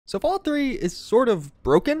So Fallout 3 is sort of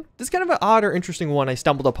broken. This is kind of an odd or interesting one I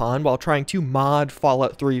stumbled upon while trying to mod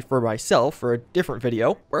Fallout 3 for myself for a different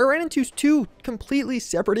video, where I ran into two completely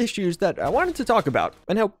separate issues that I wanted to talk about,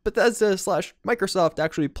 and how Bethesda/Microsoft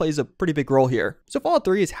actually plays a pretty big role here. So Fallout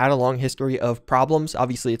 3 has had a long history of problems.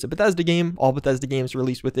 Obviously, it's a Bethesda game. All Bethesda games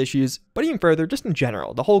released with issues. But even further, just in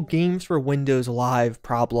general, the whole games for Windows Live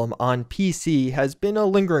problem on PC has been a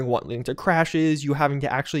lingering one, leading to crashes, you having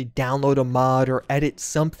to actually download a mod or edit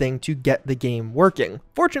something to get the game working.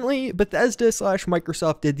 Fortunately,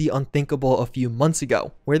 Bethesda/Microsoft did the unthinkable a few months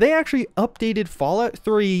ago, where they actually updated Fallout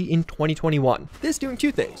 3 in 2021. This doing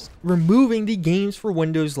two things: removing the games for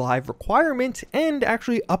Windows Live requirement and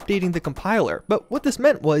actually updating the compiler. But what this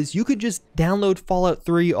meant was you could just download Fallout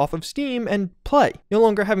 3 off of Steam and play, no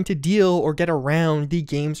longer having to deal or get around the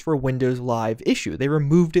games for Windows Live issue. They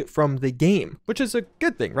removed it from the game, which is a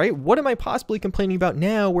good thing, right? What am I possibly complaining about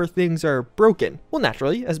now where things are broken? Well,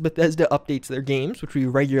 naturally, as Bethesda updates their games, which we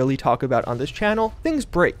regularly talk about on this channel, things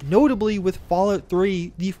break. Notably with Fallout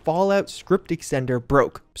 3, the Fallout script extender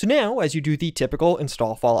broke. So now, as you do the typical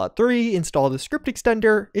install Fallout 3, install the script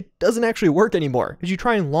extender, it doesn't actually work anymore. As you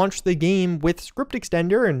try and launch the game with script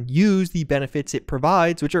extender and use the benefits it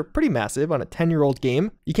provides, which are pretty massive on a 10-year-old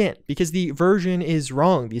game, you can't, because the version is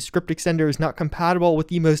wrong. The script extender is not compatible with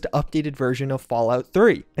the most updated version of Fallout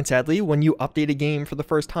 3. And sadly, when you update a game for the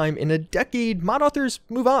first time in a decade, mod authors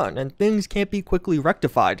move on and things can't be quickly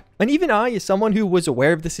rectified. And even I, as someone who was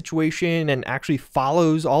aware of the situation and actually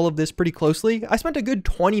follows all of this pretty closely, I spent a good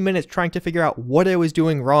 20 minutes trying to figure out what I was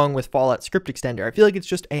doing wrong with Fallout script extender. I feel like it's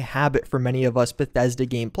just a habit for many of us Bethesda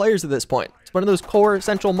game players at this point. It's one of those core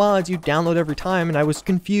essential mods you download every time, and I was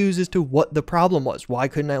confused as to what the problem was. Why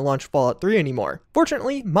couldn't I launch Fallout 3 anymore?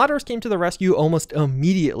 Fortunately, modders came to the rescue almost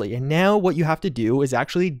immediately, and now what you have to do is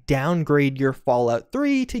actually downgrade your Fallout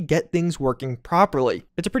 3 to get things working properly.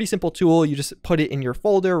 It's a pretty simple tool. You just put it in your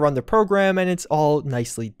folder, run the program, and it's all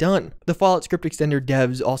nicely done. The Fallout script extender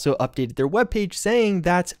devs also updated their webpage saying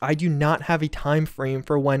that I do not have a time frame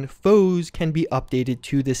for when foes can be updated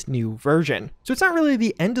to this new version. So it's not really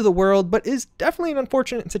the end of the world, but is definitely an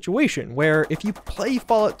unfortunate situation where if you play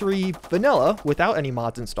Fallout 3 vanilla without any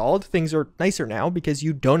mods installed, things are nicer now because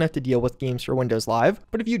you don't have to deal with games for Windows Live.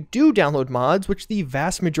 But if you do download mods, which the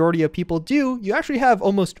vast majority of people do, you actually have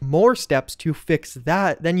almost more steps to fix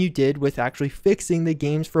that than you did with actually fixing the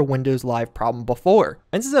games for Windows Live problem before.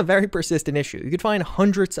 And this is a very persistent issue. You could find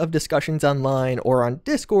hundreds of discussions online or on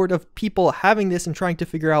Discord of people having this and trying to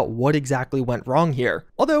figure out what exactly went wrong here.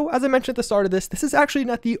 Although, as I mentioned at the start of this is actually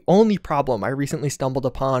not the only problem I recently stumbled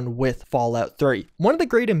upon with Fallout 3. One of the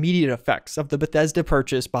great immediate effects of the Bethesda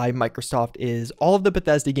purchase by Microsoft is all of the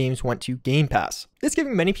Bethesda games went to Game Pass. This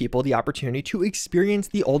giving many people the opportunity to experience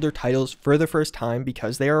the older titles for the first time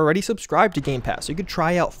because they are already subscribed to Game Pass. So you could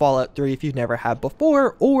try out Fallout 3 if you've never had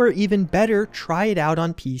before, or even better, try it out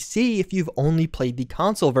on PC if you've only played the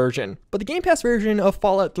console version. But the Game Pass version of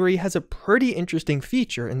Fallout 3 has a pretty interesting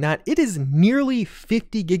feature in that it is nearly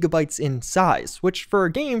 50 gigabytes in size, which for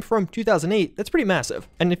a game from 2008, that's pretty massive.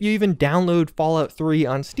 And if you even download Fallout 3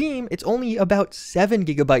 on Steam, it's only about 7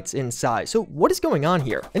 gigabytes in size. So what is going on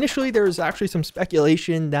here? Initially, there was actually some speculation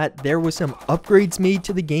that there was some upgrades made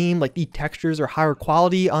to the game, like the textures are higher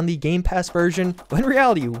quality on the Game Pass version. But in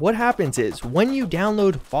reality, what happens is when you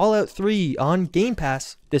download Fallout 3 on Game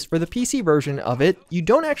Pass, this for the PC version of it, you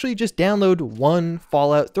don't actually just download one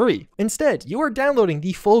Fallout 3. Instead, you are downloading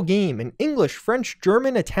the full game in English, French,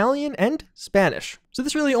 German, Italian, and Spanish. So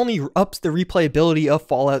this really only ups the replayability of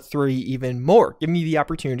Fallout 3 even more, giving you the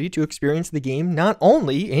opportunity to experience the game not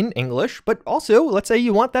only in English, but also, let's say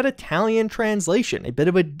you want that Italian translation, a bit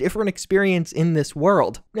of a different experience in this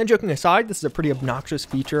world. Now, joking aside, this is a pretty obnoxious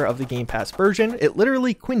feature of the Game Pass version. It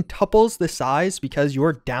literally quintuples the size because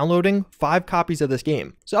you're downloading 5 copies of this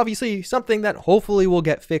game. So obviously something that hopefully will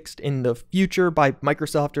get fixed in the future by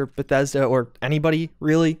Microsoft or Bethesda or anybody,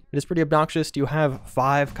 really. It is pretty obnoxious to have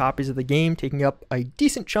 5 copies of the game taking up a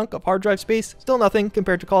decent chunk of hard drive space. Still nothing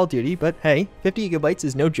compared to Call of Duty, but hey, 50 gigabytes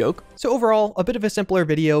is no joke. So overall, a bit of a simpler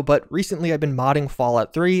video, but recently I've been modding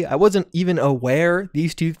Fallout 3. I wasn't even aware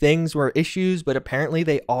these two things were issues, but apparently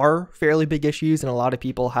they are fairly big issues and a lot of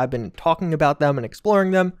people have been talking about them and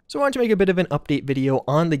exploring them. So I wanted to make a bit of an update video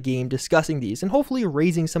on the game discussing these and hopefully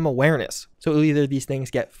raising some awareness. So either these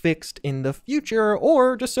things get fixed in the future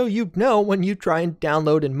or just so you know when you try and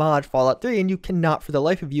download and mod Fallout 3 and you cannot for the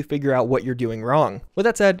life of you figure out what you're doing wrong. With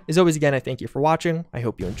that said, as always again, I thank you for watching. I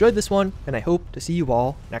hope you enjoyed this one and I hope to see you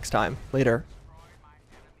all next time. Later.